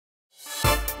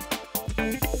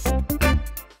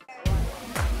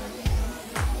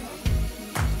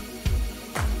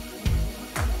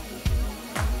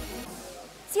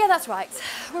that's right,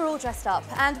 we're all dressed up,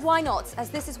 and why not, as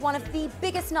this is one of the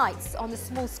biggest nights on the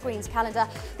small screens calendar,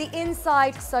 the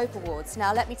Inside Soap Awards.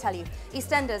 Now let me tell you,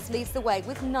 EastEnders leads the way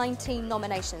with 19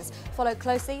 nominations, followed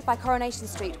closely by Coronation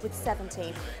Street with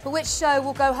 17. But which show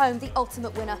will go home the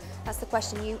ultimate winner? That's the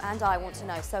question you and I want to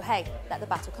know, so hey, let the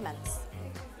battle commence.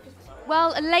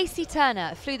 Well, Lacey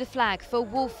Turner flew the flag for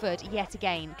Wolford yet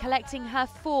again, collecting her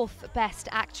 4th Best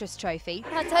Actress trophy.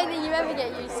 I don't think you ever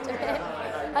get used to it.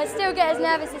 I still get as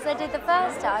nervous as I did the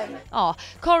first time.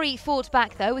 Corrie fought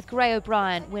back though, with Gray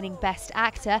O'Brien winning Best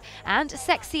Actor and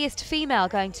Sexiest Female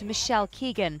going to Michelle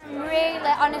Keegan. I'm really,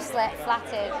 honestly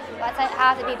flattered. Like,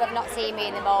 half the people have not seen me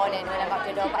in the morning when I'm not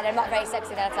good up, and I'm not very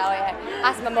sexy, then I tell you.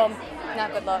 Ask my mum. No,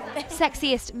 good luck.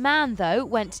 Sexiest Man though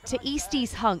went to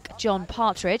Eastie's hunk John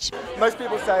Partridge. Most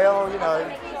people say, oh, you know,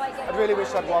 I really wish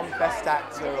I'd won Best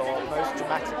Actor or Most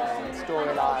Dramatic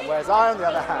Storyline, whereas I, on the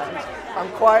other hand, I'm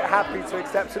quite happy to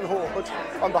accept an award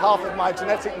on behalf of my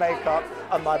genetic makeup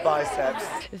and my biceps.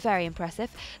 Very impressive.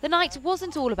 The night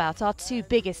wasn't all about our 2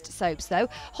 biggest soaps though.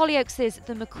 Hollyoaks'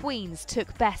 The McQueens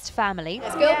took Best Family.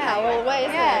 It's girl power all the way,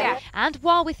 isn't it? And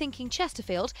while we're thinking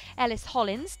Chesterfield, Ellis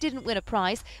Hollins didn't win a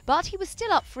prize, but he was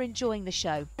still up for enjoying the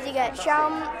show. You get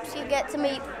triumps, you get to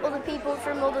meet other people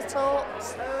from other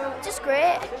talks. Just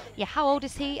great. Yeah, how old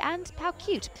is he and how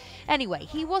cute? Anyway,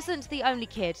 he wasn't the only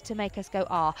kid to make us go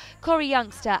ah. Corrie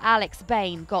youngster Alex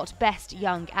Bain got Best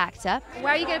Young Actor.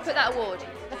 Where are you going to put that award?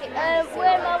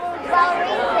 Where my little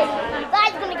ballerina thing.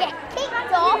 That's going to get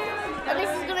kicked off, and this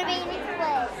is going to be in its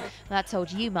place. That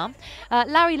told you, Mum.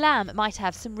 Larry Lamb might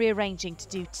have some rearranging to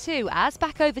do too, as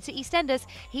back over to EastEnders,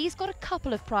 he's got a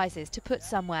couple of prizes to put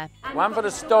somewhere. One for the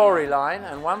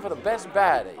storyline and one for the best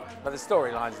baddie. But the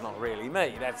storyline's not really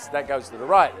me. That goes to the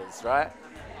writers, right?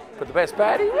 But the best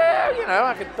baddie, well, you know,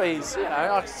 I could be, you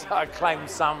know, I claim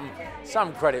some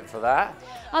credit for that.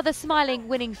 Other smiling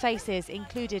winning faces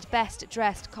included Best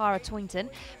Dressed Cara Twinton,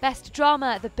 Best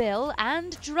Drama The Bill,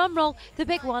 and, drumroll, the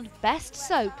big one, Best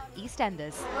Soap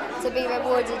EastEnders. To be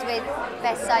rewarded with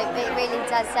Best Soap, it really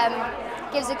does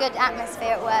gives a good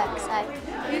atmosphere at work.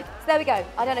 So there we go.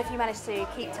 I don't know if you managed to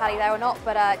keep tally there or not,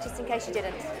 but just in case you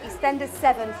didn't, EastEnders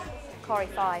 7, Corrie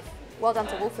 5. Well done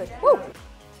to Wolford. Woo!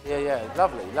 Yeah,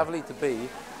 lovely to be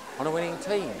on a winning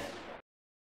team.